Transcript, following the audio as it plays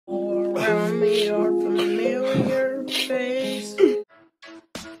Show me your familiar face.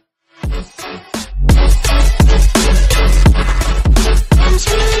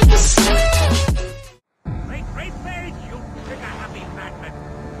 Great page, you trigger-happy madman.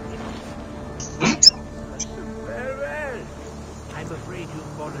 Very well. I'm afraid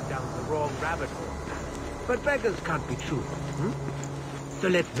you've fallen down the wrong rabbit hole. But beggars can't be choosers, So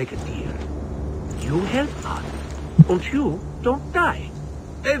let's make a deal. You help us, and you don't die.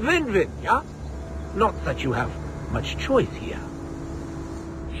 A win-win, yeah? Not that you have much choice here.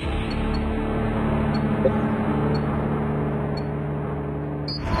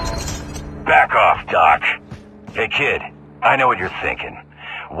 Back off, Doc. Hey, kid, I know what you're thinking.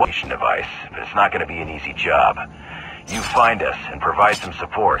 What device, but it's not going to be an easy job. You find us and provide some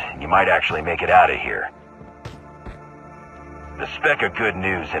support, and you might actually make it out of here. The speck of good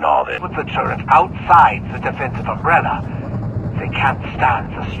news in all this. Put the turret outside the defensive umbrella. They can't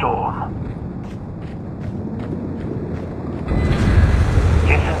stand the storm.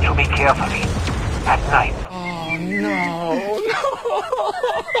 Listen to me carefully. At night. Oh no, no.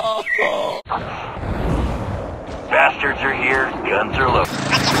 Bastards are here, guns are loaded.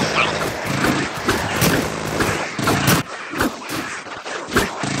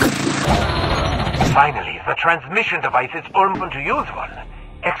 Finally, the transmission device is unable to use one.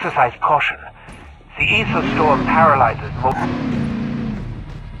 Exercise caution. The ether storm paralyzes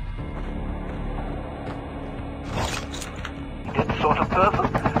sort of person.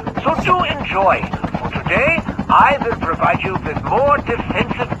 So do enjoy. For today, I will provide you with more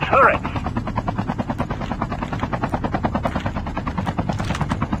defensive turrets.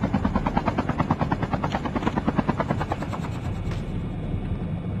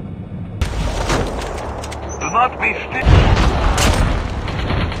 Do not be still.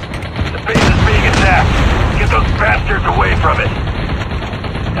 The base is being attacked. Get those bastards away from it.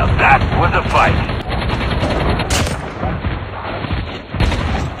 Now that was a fight.